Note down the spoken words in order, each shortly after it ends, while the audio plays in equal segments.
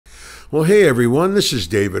Well, hey everyone, this is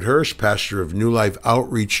David Hurst, pastor of New Life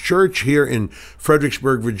Outreach Church here in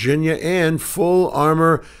Fredericksburg, Virginia, and Full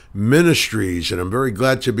Armor Ministries. And I'm very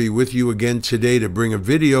glad to be with you again today to bring a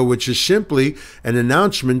video which is simply an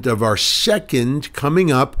announcement of our second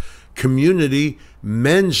coming up community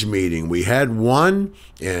men's meeting. We had one,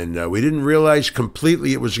 and we didn't realize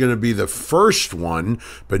completely it was going to be the first one,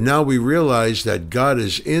 but now we realize that God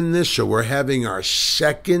is in this, so we're having our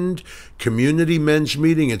second community men's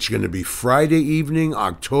meeting. It's going to be Friday evening,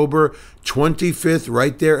 October 25th,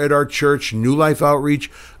 right there at our church, New Life Outreach,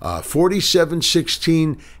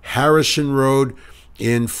 4716 Harrison Road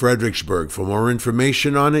in Fredericksburg. For more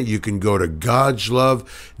information on it, you can go to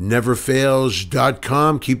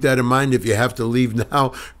godsloveneverfails.com. Keep that in mind if you have to leave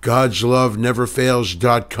now,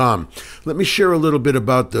 godsloveneverfails.com. Let me share a little bit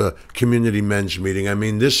about the community men's meeting. I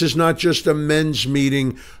mean, this is not just a men's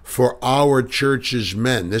meeting for our church's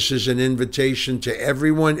men. This is an invitation to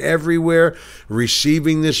everyone everywhere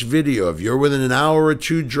receiving this video. If you're within an hour or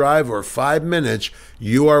two drive or 5 minutes,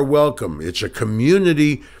 you are welcome. It's a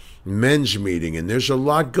community men's meeting, and there's a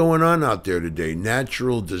lot going on out there today.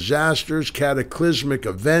 Natural disasters, cataclysmic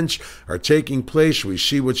events are taking place. We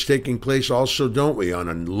see what's taking place also, don't we, on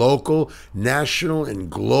a local, national,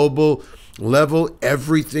 and global level.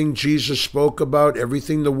 Everything Jesus spoke about,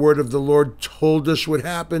 everything the word of the Lord told us would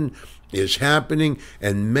happen is happening,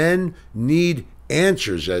 and men need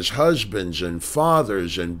answers as husbands and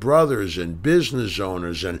fathers and brothers and business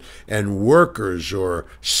owners and workers or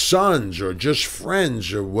sons or just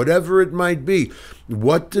friends or whatever it might be.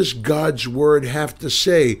 What does God's word have to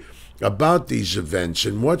say about these events,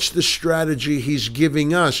 and what's the strategy he's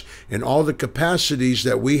giving us in all the capacities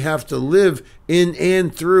that we have to live in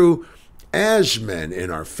and through as men,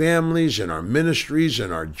 in our families, in our ministries,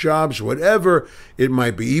 in our jobs, whatever it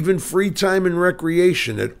might be, even free time and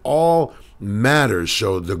recreation, it all matters.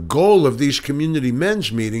 So the goal of these community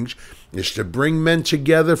men's meetings is to bring men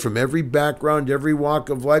together from every background, every walk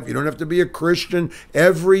of life. You don't have to be a Christian.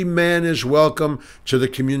 Every man is welcome to the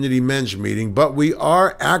community men's meeting. But we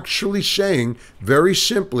are actually saying, very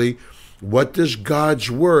simply, what does God's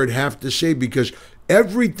word have to say? Because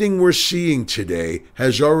everything we're seeing today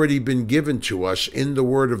has already been given to us in the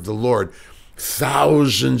word of the Lord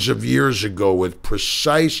thousands of years ago with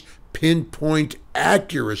precise pinpoint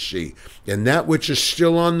accuracy. And that which is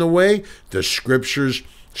still on the way, the scriptures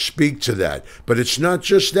speak to that. But it's not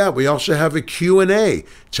just that. We also have a Q&A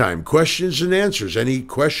time, questions and answers, any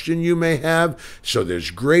question you may have. So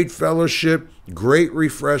there's great fellowship, great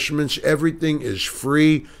refreshments. Everything is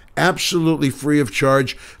free, absolutely free of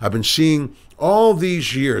charge. I've been seeing all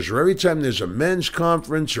these years where every time there's a men's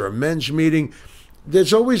conference or a men's meeting,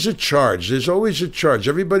 there's always a charge. There's always a charge.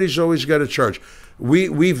 Everybody's always got a charge.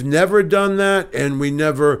 We've never done that, and we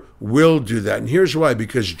never will do that. And here's why.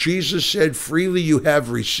 Because Jesus said, freely you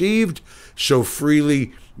have received, so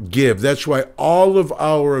freely give. That's why all of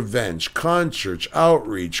our events, concerts,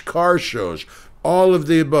 outreach, car shows, all of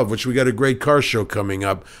the above, which we got a great car show coming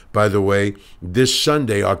up, by the way, this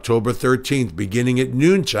Sunday, October 13th, beginning at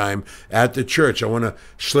noontime at the church. I want to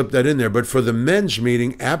slip that in there. But for the men's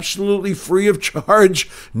meeting, absolutely free of charge,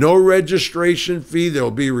 no registration fee. There'll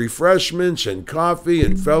be refreshments and coffee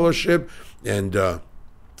and fellowship. And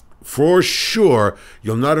for sure,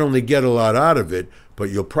 you'll not only get a lot out of it, but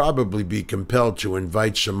you'll probably be compelled to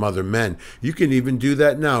invite some other men. You can even do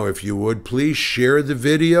that now if you would. Please share the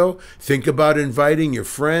video. Think about inviting your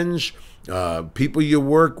friends, people you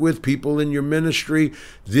work with, people in your ministry.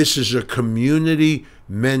 This is a community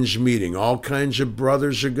men's meeting. All kinds of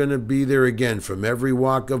brothers are going to be there, again, from every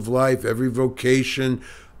walk of life, every vocation,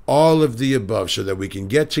 all of the above, so that we can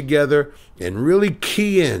get together and really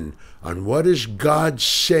key in on what is God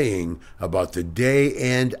saying about the day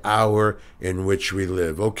and hour in which we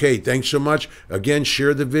live. Okay, thanks so much. Again,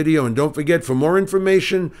 share the video, and don't forget, for more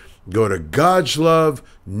information, go to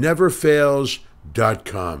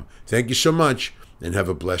godsloveneverfails.com. Thank you so much, and have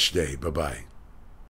a blessed day. Bye-bye.